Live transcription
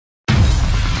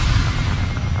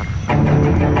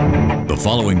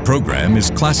following program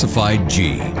is classified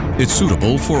G. It's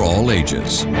suitable for all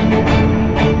ages.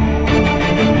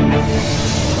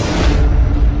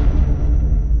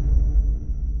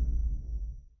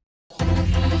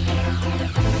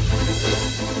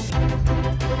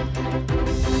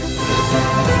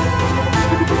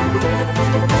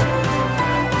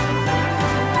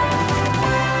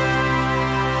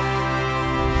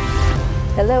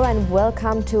 Hello and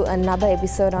welcome to another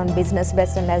episode on Business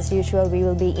Best, and as usual we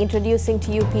will be introducing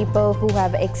to you people who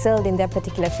have excelled in their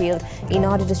particular field in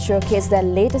order to showcase their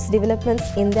latest developments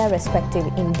in their respective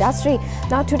industry.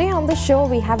 Now today on the show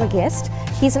we have a guest.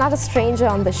 He's not a stranger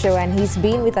on the show and he's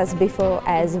been with us before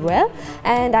as well,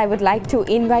 and I would like to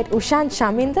invite Ushan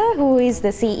Chaminda, who is the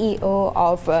CEO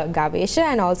of Gavesha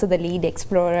and also the lead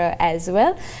explorer as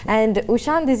well. And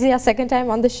Ushan, this is your second time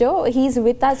on the show. He's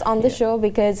with us on the show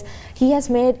because he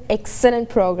has made excellent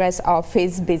progress of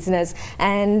his business,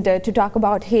 and to talk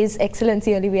about his excellence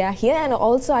really we are here. And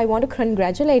also I want to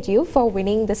congratulate you for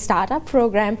winning the startup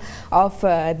program of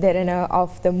Derana,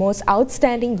 of the most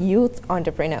outstanding youth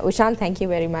entrepreneur. Ushan, thank you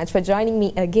very much for joining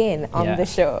me again on the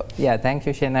show. Yeah, thank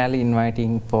you Shanali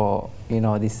inviting for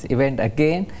this event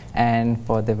again, and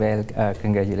for the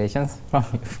congratulations from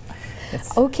you.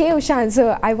 Okay, Ushan,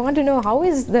 so I want to know, how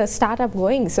is the startup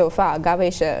going so far,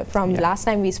 Gavesha? From last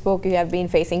time we spoke, you have been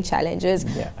facing challenges,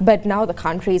 but now the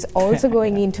country is also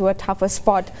going into a tougher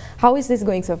spot. How is this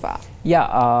going so far?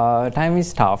 Yeah, time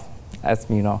is tough, as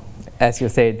you know, as you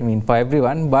said, for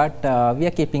everyone, but we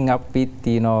are keeping up with,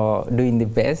 doing the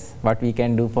best what we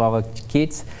can do for our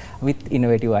kids with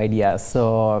innovative ideas.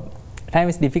 So time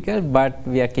is difficult, but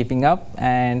we are keeping up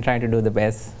and trying to do the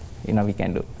best, we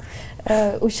can do.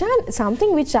 Ushan,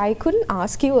 something which I couldn't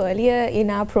ask you earlier in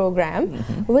our program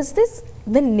was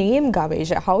the name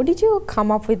Gavesha. How did you come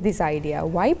up with this idea?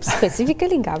 Why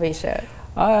specifically Gavesha?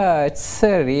 It's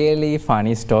a really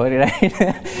funny story,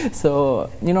 right?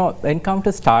 So, when it comes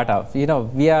to startup,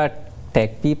 we are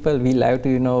tech people. We like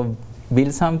to,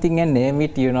 build something and name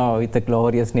it, with a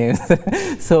glorious name.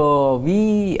 So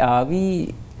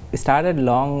we started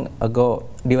long ago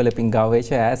developing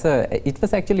Gavesha as it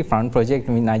was actually fun project.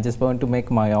 I just wanted to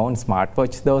make my own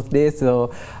smartwatch those days,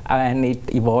 so and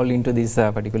it evolved into this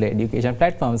particular education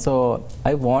platform. So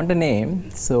I want a name,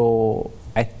 so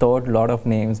I thought a lot of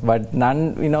names, but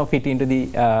none fit into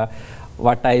the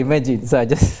what I imagined. So I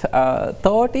just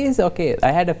thought is okay.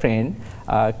 I had a friend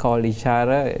called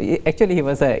Ishara. Actually, he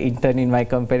was an intern in my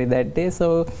company that day,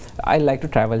 so I like to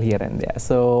travel here and there.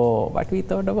 So what we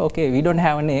thought of, okay, we don't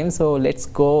have a name, so let's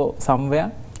go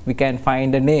somewhere we can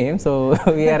find a name. So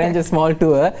we arranged a small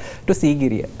tour to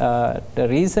Sigiriya. The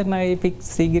reason I picked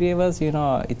Sigiriya was,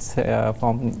 it's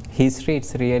from history.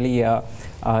 It's really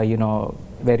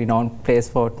very known place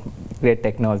for great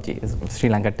technology, Sri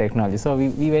Lanka technology. So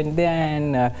we went there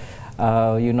and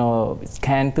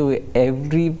scanned to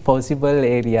every possible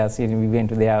areas. We went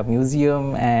to their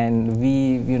museum and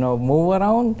we move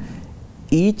around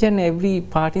each and every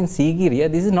part in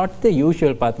Sigiriya. This is not the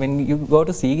usual path. When you go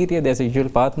to Sigiriya, there's a usual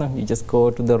path. No? You just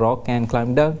go to the rock and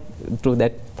climb down through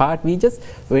that part. We just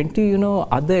went to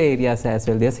other areas as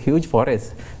well. There's huge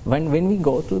forests. When we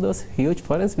go through those huge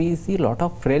forests, we see a lot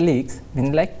of relics.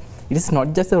 It is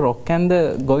not just a rock and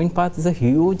the going path is a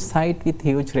huge site with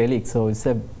huge relics. So it's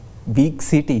a big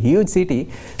city, huge city.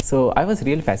 So I was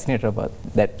really fascinated about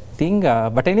that thing.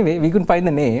 But anyway, we couldn't find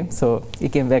the name, so we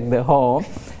came back the home.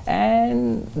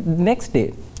 And next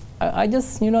day, I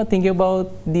just thinking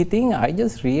about the thing. I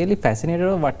just really fascinated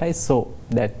about what I saw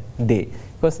that day,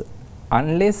 because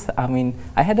unless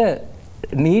I had a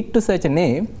need to search a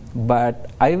name,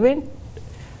 but I went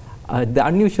the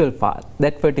unusual path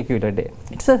that particular day.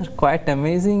 It's quite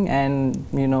amazing, and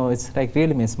it's like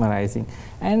really mesmerizing.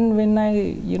 And when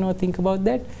I think about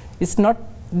that, it's not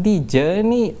the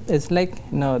journey. It's like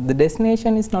the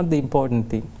destination is not the important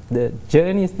thing. The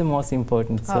journey is the most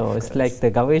important. So it's like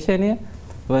the Gavesha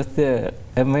was the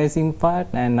amazing part,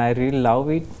 and I really love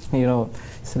it.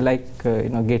 It's like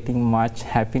getting much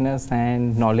happiness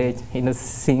and knowledge in a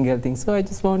single thing. So I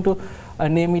just want to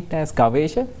name it as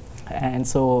Gavesha. And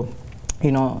so,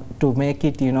 to make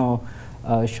it,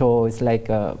 show, it's like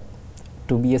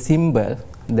to be a symbol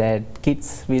that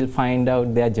kids will find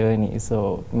out their journey.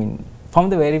 So, from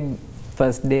the very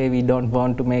first day, we don't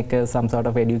want to make some sort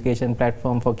of education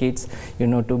platform for kids,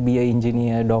 to be an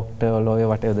engineer, doctor, lawyer,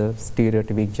 whatever the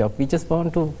stereotypic job. We just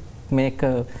want to make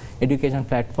a education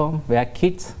platform where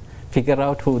kids figure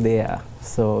out who they are.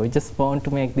 So we just want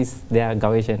to make this their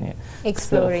Gavesha.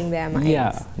 Exploring their minds.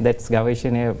 Yeah, that's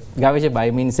Gavesha. Gavesha by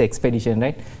means expedition,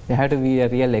 right? You have to be a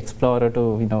real explorer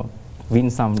to win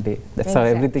someday. That's how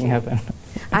everything happened.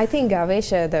 I think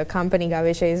Gavesha, the company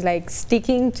Gavesha, is like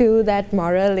sticking to that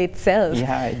moral itself.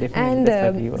 Yeah, definitely. And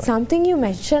that's what we want. something you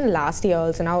mentioned last year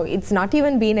also, now it's not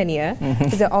even been a year,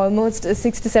 it's almost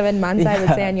 6 to 7 months I would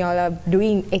say, and y'all are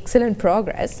doing excellent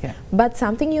progress. Yeah. But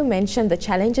something you mentioned, the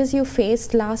challenges you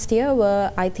faced last year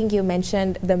were, I think you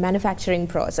mentioned the manufacturing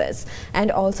process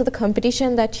and also the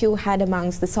competition that you had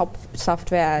amongst the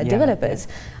software developers.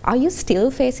 Are you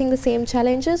still facing the same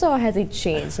challenges, or has it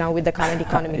changed now with the current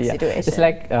economic situation? It's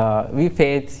like we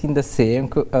facing the same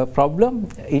problem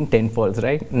in tenfolds,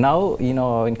 right? Now, you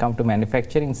know, when it comes to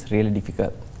manufacturing, it's really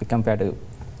difficult compared to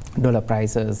dollar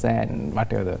prices and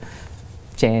whatever the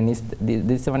chain is.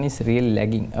 This one is really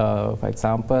lagging. For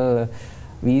example,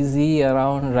 we see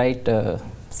around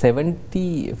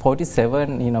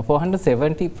 47, you know,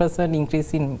 470%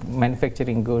 increase in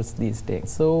manufacturing goods these days.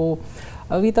 So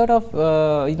we thought of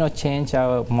you know, change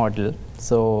our model.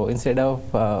 So instead of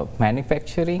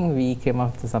manufacturing, we came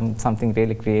up with something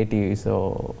really creative.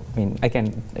 So I mean, I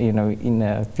can, you know,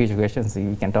 in future questions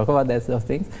we can talk about those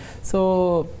things.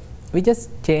 So we just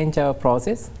change our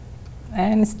process,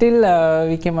 and still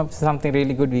we came up with something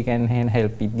really good. We can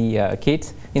help the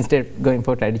kids instead of going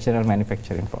for traditional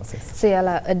manufacturing process. So you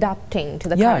are adapting to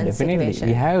the current definitely. situation.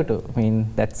 We have to. I mean,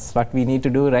 that's what we need to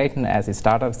do, right? And as a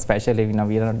startup, especially, you know,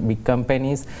 we are not big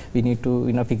companies. We need to,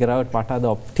 you know, figure out what are the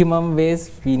optimum ways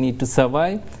we need to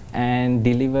survive and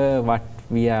deliver what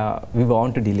we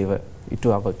want to deliver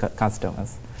to our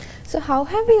customers. So how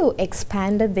have you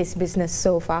expanded this business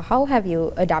so far? How have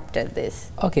you adapted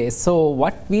this? Okay, so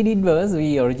what we did was,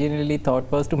 we originally thought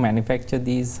was to manufacture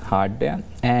these hardware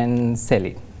and sell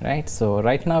it, right? So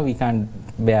right now we can't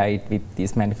bear it with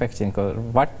this manufacturing.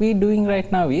 What we're doing right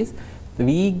now is,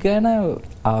 we gonna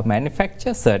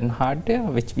manufacture certain hardware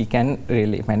which we can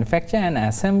really manufacture and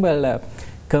assemble a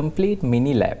complete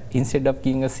mini lab instead of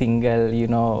giving a single, you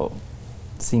know,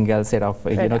 single set of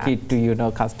you know, kit to, you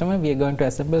know, customer. We are going to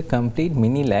assemble complete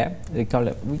mini lab. We call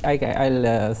it,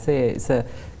 I'll say it's a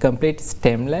complete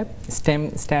STEM lab.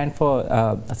 STEM stand for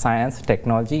science,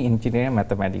 technology, engineering,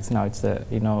 mathematics. Now it's a,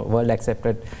 you know, world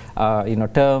accepted you know,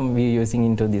 term we're using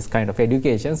into this kind of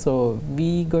education. So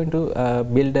we going to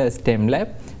build a STEM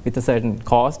lab with a certain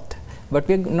cost, but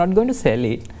we're not going to sell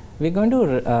it. We're going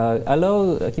to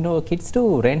allow, you know, kids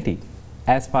to rent it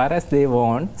as far as they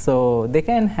want, so they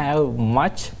can have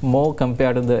much more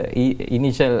compared to the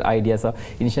initial ideas. So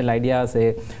initial ideas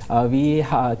say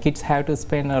kids have to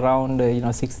spend around you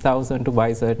know, 6,000 to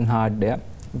buy certain hardware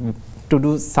to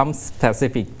do some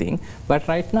specific thing. But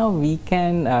right now we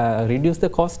can reduce the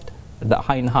cost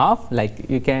in half. Like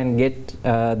you can get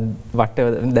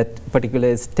whatever that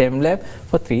particular STEM lab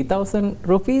for 3,000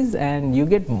 rupees, and you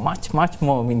get much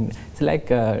more. I mean, it's like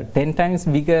 10 times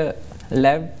bigger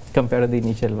lab compared to the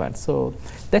initial one. So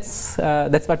that's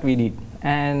what we did,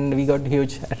 and we got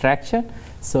huge attraction.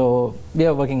 So we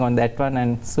are working on that one,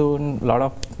 and soon a lot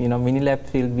of, you know, mini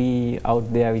labs will be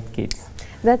out there with kids.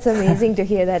 That's amazing to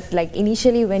hear that. Like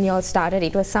initially when you all started,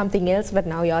 it was something else, but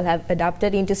now you all have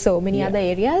adapted into so many other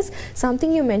areas.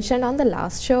 Something you mentioned on the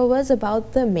last show was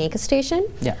about the maker station.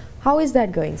 Yeah. How is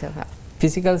that going so far?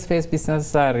 Physical space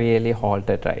business are really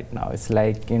halted right now. It's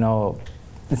like, you know,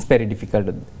 it's very difficult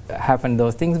to happen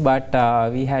those things, but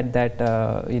we had that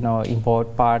you know, import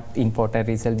and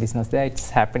resale business there. It's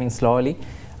happening slowly.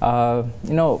 You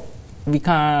know, we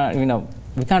can't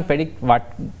predict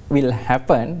what will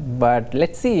happen, but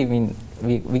let's see. I mean,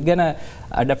 we're gonna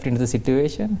adapt into the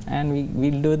situation, and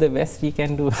we'll do the best we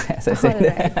can do, as I said.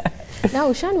 Right.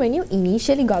 Now, Ushan, when you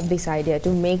initially got this idea to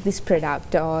make this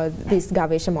product or this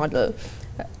Gavesha model,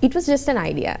 it was just an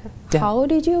idea. Yeah. How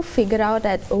did you figure out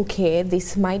that, okay,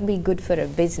 this might be good for a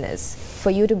business,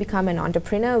 for you to become an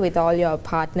entrepreneur with all your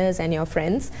partners and your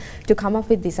friends, to come up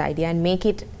with this idea and make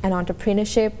it an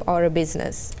entrepreneurship or a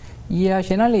business? Yeah,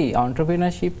 generally,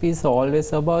 entrepreneurship is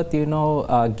always about, you know,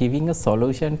 giving a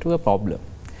solution to a problem.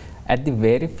 At the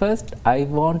very first, I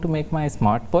want to make my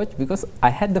smartwatch because I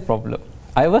had the problem.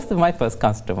 I was my first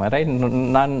customer, right?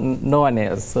 No one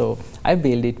else. So I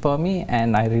built it for me,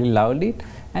 and I really loved it,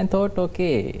 and thought,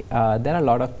 okay, there are a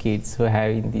lot of kids who are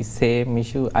having the same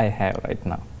issue I have right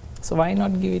now. So why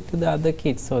not give it to the other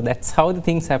kids? So that's how the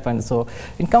things happen. So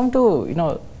when come to, you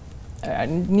know, I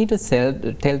need to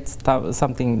tell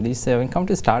something. This when come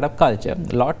to startup culture,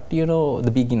 a lot, you know, the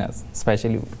beginners,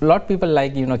 especially a lot of people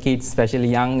like, you know, kids, especially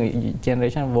young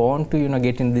generation, want to, you know,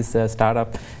 get in this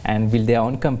startup and build their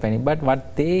own company. But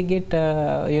what they get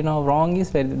you know, wrong is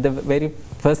the very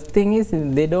first thing is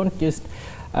they don't just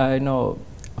you know,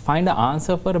 find an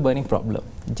answer for a burning problem.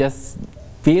 Just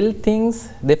build things,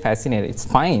 they fascinate. It's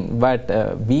fine,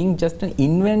 but being just an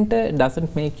inventor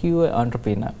doesn't make you an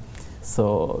entrepreneur.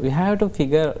 So you have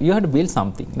to build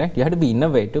something, right? You have to be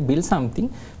innovative, build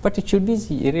something, but it should be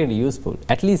really useful,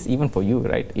 at least even for you,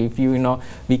 right? If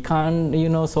we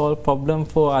can't, solve problem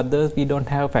for others, we don't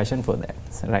have passion for that,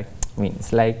 right? I mean,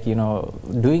 it's like,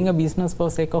 doing a business for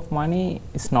sake of money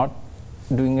is not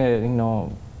doing a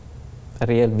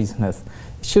real business.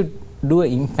 It should do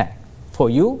an impact for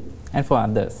you and for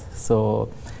others. So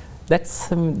that's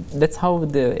how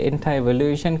the entire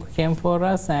evolution came for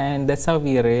us, and that's how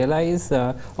we realize,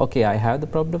 okay, I have the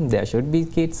problem, there should be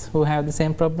kids who have the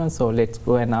same problem, so let's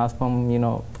go and ask from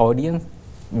audience.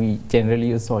 We generally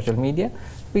use social media.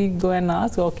 We go and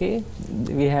ask, okay,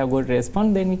 we have good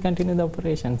response, then we continue the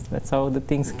operations. That's how the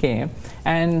things came,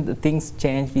 and things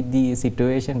changed with the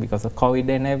situation because of COVID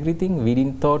and everything. We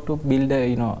didn't thought to build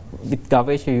a, with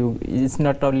Gavesha, it's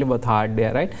not only about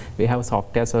hardware, right? We have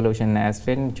software solution as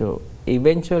well. So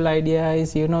eventual idea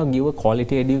is, give a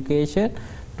quality education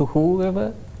to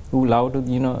whoever who love to,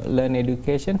 learn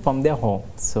education from their home.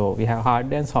 So we have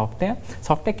hardware and software.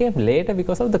 Software came later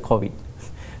because of the COVID.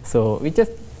 So we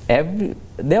just, every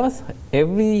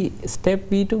step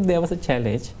we took, there was a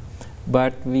challenge,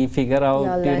 but we figure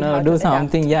out, do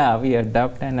something. Yeah, we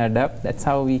adapt and adapt. That's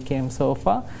how we came so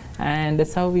far, and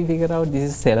that's how we figure out this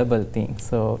is a sellable thing.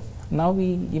 So now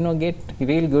we, get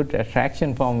real good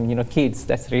attraction from, kids.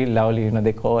 That's really lovely.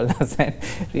 They call us and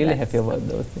really happy about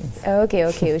those things. Okay,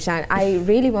 Ushan. I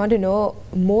really want to know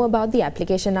more about the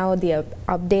application now, the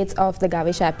updates of the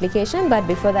Gavesha application. But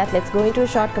before that, let's go into a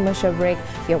short commercial break.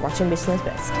 You're watching Business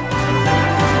Best.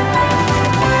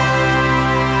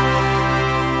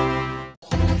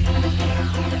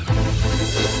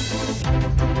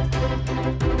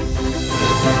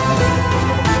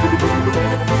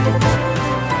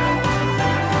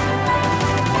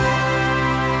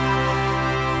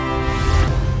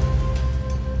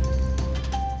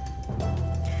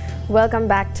 Welcome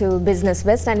back to Business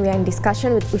Best, and we are in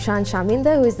discussion with Ushan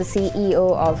Chaminda, who is the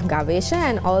CEO of Gavesha,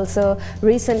 and also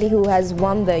recently who has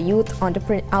won the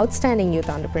Outstanding Youth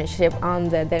Entrepreneurship on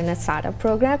the Derana Startup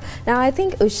Program. Now, I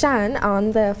think Ushan,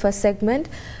 on the first segment,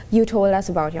 you told us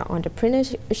about your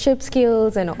entrepreneurship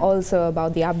skills and also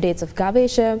about the updates of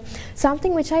Gavesha.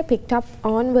 Something which I picked up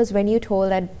on was when you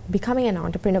told that becoming an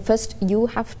entrepreneur, first you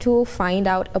have to find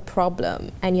out a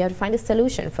problem and you have to find a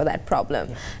solution for that problem.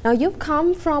 Yeah. Now, you've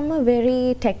come from a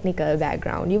very technical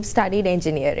background. You've studied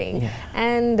engineering. Yeah.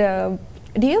 And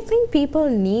do you think people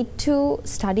need to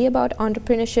study about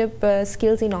entrepreneurship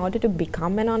skills in order to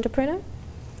become an entrepreneur?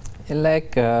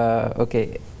 Like,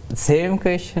 okay. Same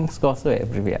questions goes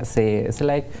everywhere. It's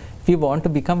like if you want to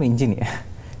become engineer,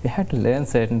 you have to learn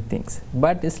certain things.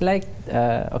 But it's like,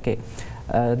 okay,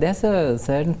 there's a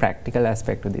certain practical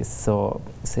aspect to this. So,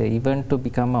 say even to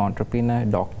become an entrepreneur,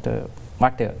 doctor,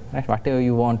 whatever, right? Whatever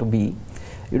you want to be,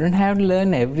 you don't have to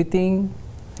learn everything,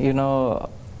 in a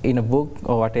book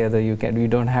or whatever you can. You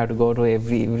don't have to go to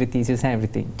every thesis and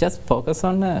everything. Just focus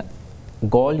on a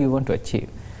goal you want to achieve.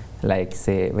 Like,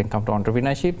 say, when it comes to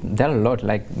entrepreneurship, there are a lot,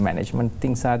 like management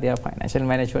things are there, financial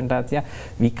management are there.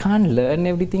 We can't learn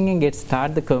everything and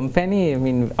start the company. I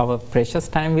mean, our precious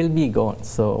time will be gone.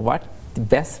 So what the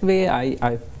best way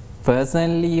I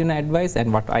personally, advise,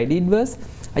 and what I did was,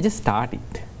 I just start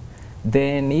it.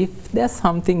 Then if there's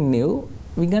something new,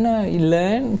 we're gonna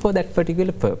learn for that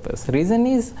particular purpose. Reason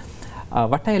is,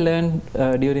 what I learned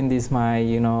during my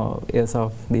years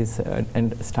of this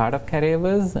and startup career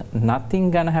was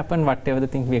nothing gonna happen whatever the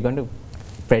thing we're going to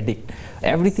predict.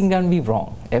 Everything gonna be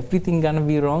wrong. Everything gonna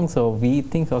be wrong. So we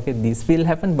think, okay, this will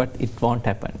happen, but it won't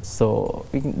happen. So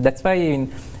that's why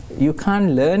you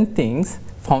can't learn things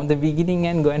from the beginning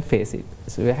and go and face it.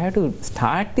 So you have to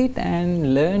start it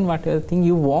and learn whatever thing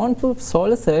you want to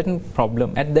solve a certain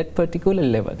problem at that particular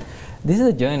level. This is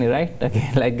a journey, right?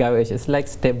 Again, like Gavesha, it's like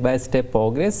step-by-step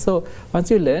progress. So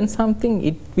once you learn something,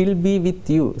 it will be with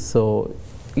you. So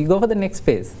you go for the next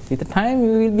phase. With the time,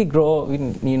 you will be grow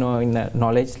in in the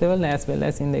knowledge level as well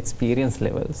as in the experience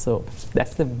level. So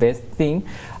that's the best thing.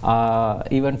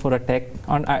 Even for a tech,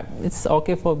 it's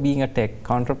okay for being a tech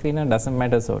entrepreneur. Doesn't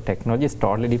matter. So technology is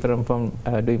totally different from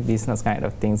doing business kind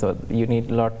of thing. So you need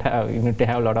to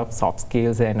have a lot of soft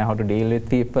skills and how to deal with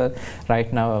people.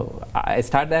 Right now, I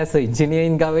started as an engineer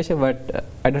in Gavesha, but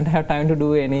I don't have time to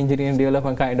do any engineering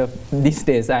development kind of these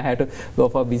days. I have to go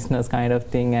for business kind of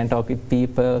thing and talk with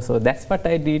people. So that's what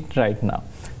I did right now.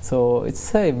 So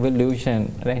it's a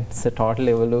evolution, right? It's a total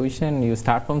evolution. You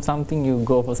start from something, you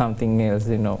go for something else.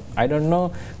 I don't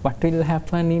know what will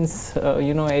happen in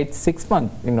 6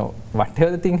 months.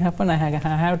 Whatever the thing happen, I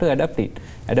have to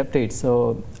adapt it.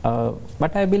 So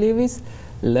what I believe is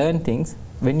learn things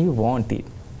when you want it.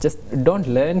 Just don't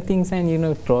learn things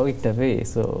and throw it away.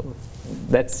 So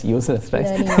that's useless, right?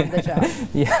 Learning on the job.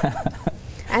 Yeah.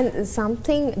 And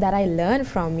something that I learned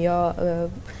from your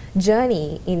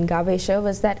journey in Gavesha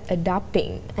was that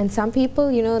adapting. And some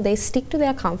people, you know, they stick to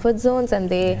their comfort zones and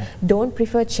they don't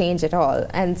prefer change at all.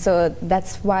 And so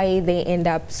that's why they end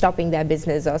up stopping their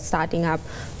business or starting up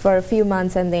for a few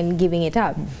months and then giving it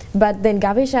up. But then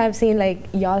Gavesha, I've seen like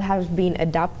y'all have been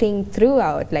adapting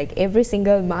throughout. Like every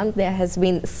single month there has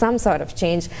been some sort of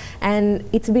change, and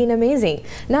it's been amazing.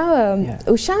 Now,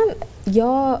 Ushan,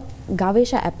 your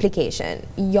Gavesha application,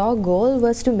 your goal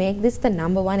was to make this the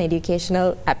 #1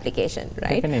 educational application,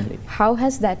 right? Definitely. How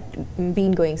has that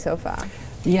been going so far?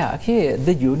 Yeah, okay.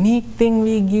 The unique thing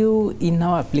we give in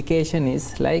our application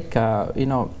is like, you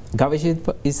know,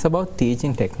 Gavesha is about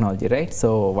teaching technology, right?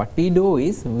 So what we do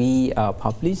is we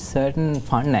publish certain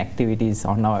fun activities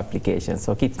on our application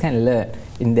so kids can learn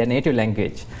in their native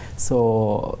language.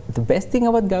 So the best thing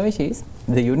about Gavesha is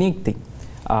the unique thing.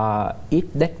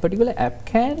 That particular app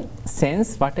can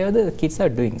sense whatever the kids are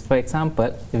doing. For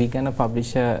example, we're gonna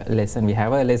publish a lesson. We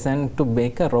have a lesson to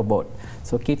make a robot,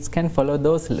 so kids can follow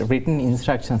those written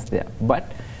instructions there. But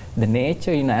the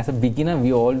nature, you know, as a beginner,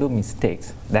 we all do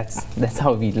mistakes. That's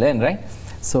how we learn, right?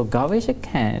 So Gavesha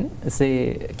can say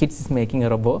kids is making a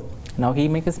robot. Now he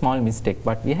make a small mistake,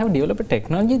 but we have developed a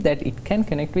technology that it can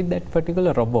connect with that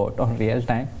particular robot on real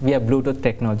time. We have Bluetooth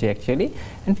technology actually,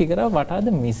 and figure out what are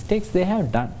the mistakes they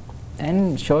have done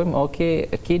and show him, okay,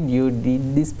 kid, you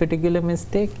did this particular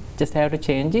mistake, just have to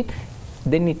change it,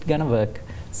 then it's gonna work.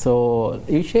 So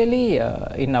usually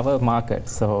in our market,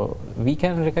 so we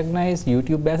can recognize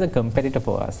YouTube as a competitor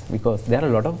for us because there are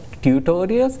a lot of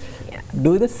tutorials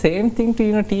do the same thing to,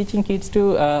 you know, teaching kids to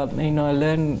you know,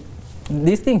 learn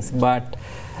these things, but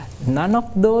none of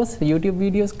those YouTube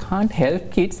videos can't help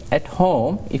kids at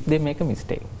home if they make a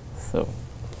mistake. So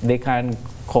they can't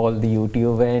call the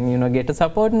YouTube and, you know, get a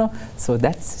support, no. So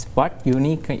that's what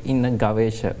unique in a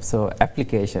Gavesha. So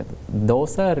application,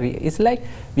 those are it's like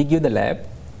we give the lab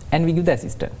and we give the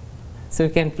assistant, so you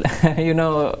can you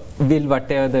know, build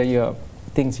whatever the your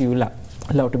things you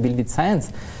love to build with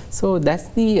science. So that's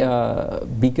the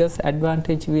biggest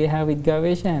advantage we have with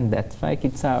Gavesha, and that's why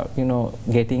kids are, you know,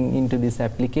 getting into this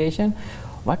application.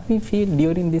 What we feel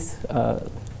during this,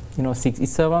 you know,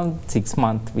 it's around 6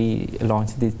 months we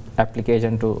launched this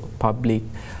application to public.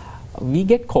 We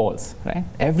get calls, right?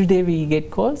 Every day we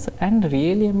get calls, and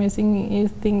really amazing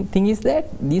thing is that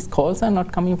these calls are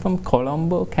not coming from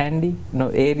Colombo, Kandy, you know,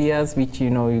 areas which, you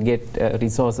know, you get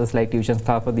resources like tuition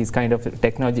staff or these kind of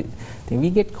technology thing.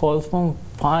 We get calls from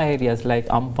far areas like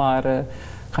Ampara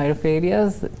kind of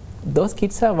areas. Those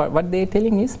kids are what they're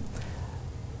telling is,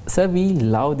 sir, we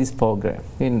love this program.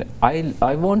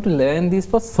 I want to learn this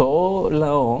for so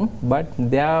long, but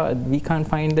we can't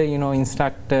find a, you know,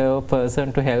 instructor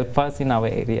person to help us in our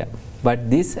area. But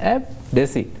this app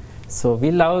does it. So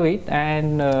we love it,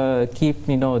 and keep,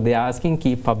 you know, they're asking,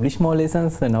 keep publish more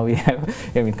lessons. So now we have,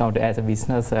 when we come to as a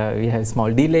business, we have small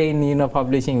delay in, you know,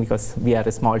 publishing because we are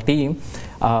a small team.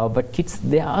 But kids,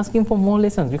 they're asking for more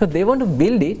lessons because they want to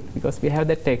build it because we have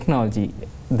that technology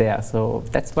there. So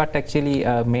that's what actually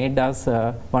made us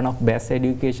one of best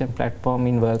education platform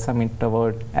in World Summit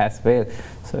Award as well.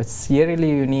 So it's a really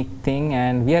unique thing,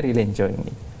 and we are really enjoying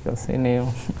it because, you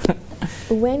know.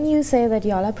 When you say that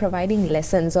y'all are providing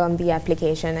lessons on the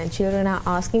application and children are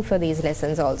asking for these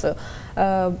lessons also,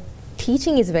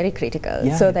 teaching is very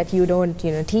critical, so that you don't,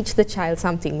 you know, teach the child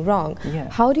something wrong.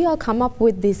 How do y'all come up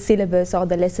with this syllabus or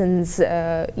the lessons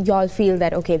y'all feel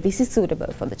that, okay, this is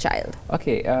suitable for the child?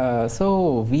 Okay,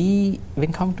 so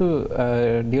when come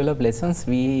to develop lessons,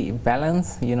 we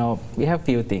balance, you know, we have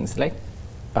few things like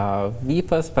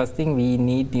first thing we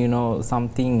need, you know,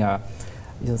 something,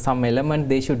 some element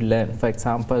they should learn. For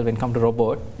example, when come to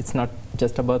robot, it's not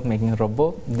just about making a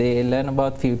robot. They learn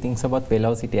about few things about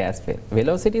velocity as well.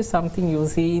 Velocity is something you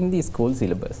see in the school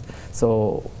syllabus.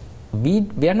 So we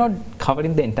are not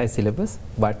covering the entire syllabus,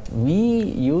 but we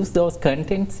use those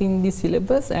contents in the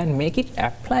syllabus and make it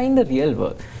apply in the real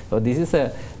world. So this is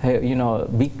a you know,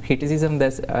 big criticism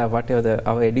that's whatever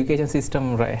our education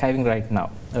system having right now.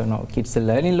 You know, kids are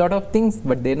learning a lot of things,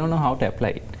 but they don't know how to apply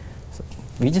it.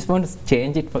 We just want to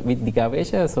change it with the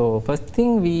Gavesha. So first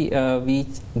thing, we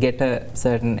get a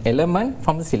certain element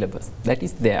from the syllabus that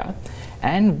is there,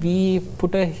 and we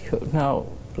put a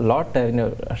lot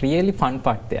really fun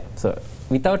part there. So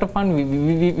without a fun,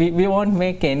 we won't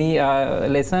make any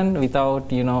lesson without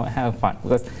have fun,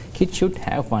 because kids should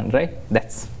have fun, right?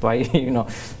 That's why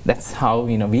that's how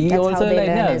we that's also how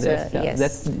like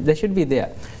that should be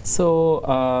there.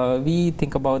 So we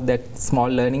think about that small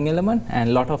learning element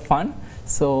and lot of fun.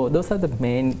 So those are the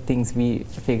main things we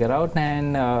figure out,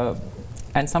 and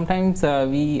and sometimes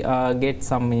we get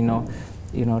some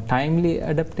timely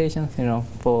adaptations.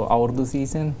 For Urdu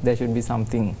season, there should be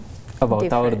something about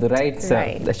Different. Urdu, right? So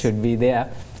that should be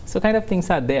there. So kind of things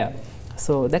are there.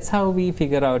 So that's how we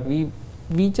figure out.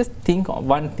 We just think of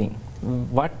one thing.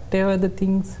 Whatever the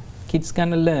things kids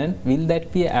gonna learn, will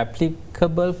that be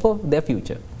applicable for their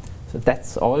future? So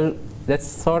that's all. That's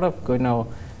sort of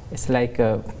it's like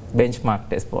a benchmark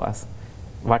test for us.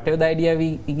 Whatever the idea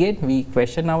we get, we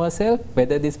question ourselves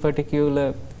whether this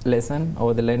particular lesson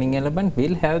or the learning element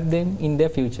will help them in their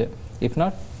future. If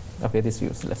not, okay, this is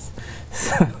useless.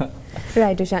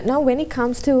 Right, Ushan. Now, when it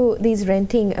comes to these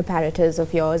renting apparatus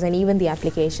of yours and even the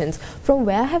applications, from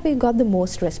where have you got the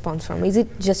most response from? Is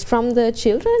it just from the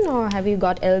children, or have you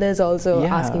got elders also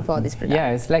asking for this product?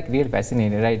 Yeah, it's like really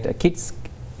fascinating, right? Kids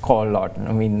call a lot.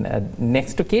 I mean,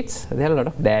 next to kids, there are a lot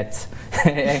of dads.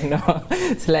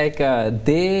 It's like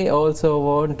they also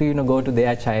want to go to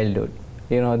their childhood.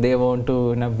 They want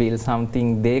to build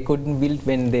something they couldn't build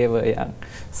when they were young.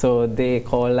 So they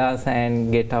call us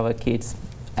and get our kids,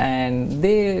 and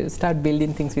they start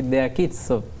building things with their kids.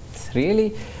 So it's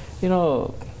really,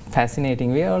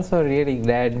 fascinating. We are also really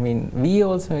glad. I mean, we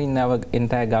also in our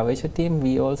entire Gavesha team,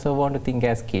 we also want to think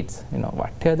as kids.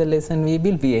 Whatever the lesson we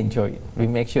build, we enjoy it. We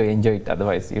make sure we enjoy it.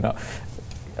 Otherwise,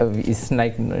 it's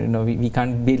like we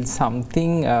can't build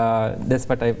something. That's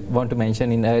what I want to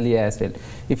mention in earlier as well.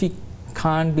 If we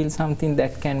can't build something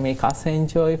that can make us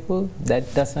enjoyable,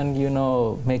 that doesn't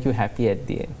make you happy at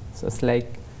the end. So it's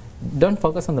like, don't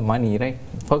focus on the money, right?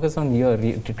 Focus on your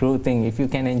true thing. If you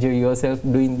can enjoy yourself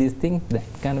doing this thing, that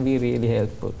can be really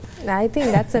helpful. I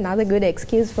think that's another good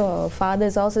excuse for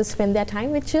fathers also spend their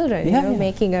time with children,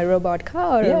 making a robot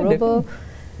car or a robo.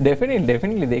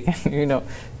 Definitely they can,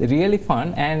 really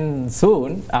fun. And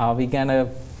soon we're gonna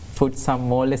put some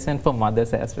more lesson for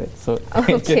mothers as well. So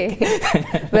okay.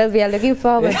 Well, we are looking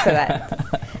forward for that.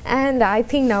 And I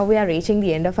think now we are reaching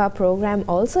the end of our program.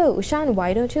 Also, Ushan,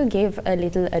 why don't you give a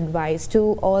little advice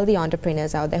to all the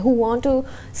entrepreneurs out there who want to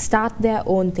start their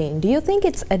own thing? Do you think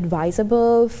it's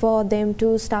advisable for them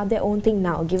to start their own thing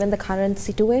now, given the current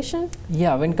situation?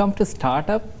 Yeah, when it comes to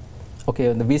startup,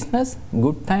 okay, the business,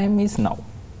 good time is now,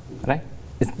 right?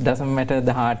 It doesn't matter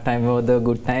the hard time or the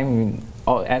good time.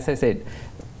 Or as I said,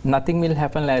 nothing will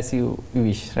happen as you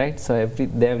wish, right? So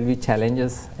there will be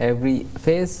challenges every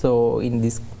phase. So in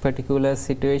this particular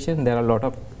situation, there are a lot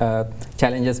of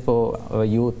challenges for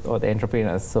youth or the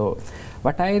entrepreneurs. So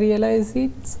what I realize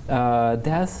is there are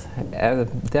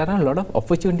a lot of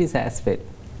opportunities as well.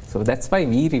 So that's why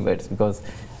we reverse, because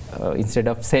instead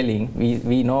of selling,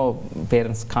 we know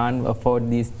parents can't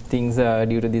afford these things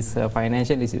due to this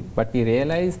financial issue. But we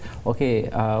realize, okay,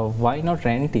 why not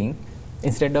renting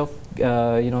instead of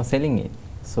selling it?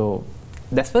 So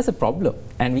that was a problem,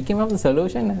 and we came up with a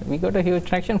solution. We got a huge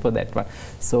traction for that one.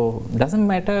 So doesn't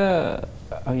matter,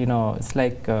 it's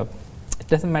like it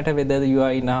doesn't matter whether you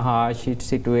are in a harsh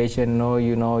situation or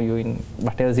you in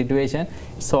whatever situation.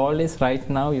 It's always right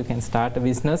now you can start a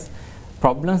business.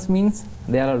 Problems means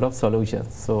there are a lot of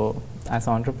solutions. So as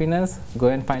entrepreneurs, go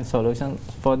and find solutions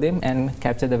for them and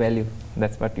capture the value.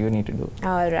 That's what you need to do.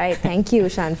 All right. Thank you,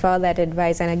 Ushan, for that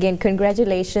advice. And again,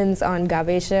 congratulations on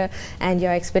Gavesha and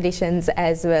your expeditions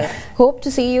as well. Hope to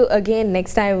see you again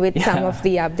next time with some of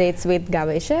the updates with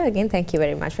Gavesha. Again, thank you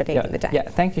very much for taking the time. Yeah,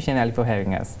 thank you, Shanali, for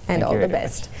having us. And all the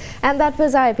best. And that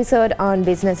was our episode on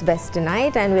Business Best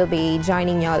tonight. And we'll be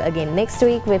joining y'all again next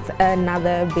week with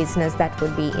another business that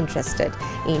would be interested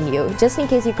in you. Just in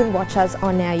case you couldn't watch us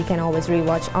on air, you can always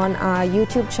rewatch on our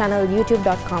YouTube channel,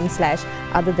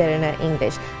 youtube.com/Derana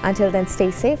English. Until then, stay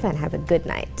safe and have a good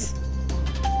night.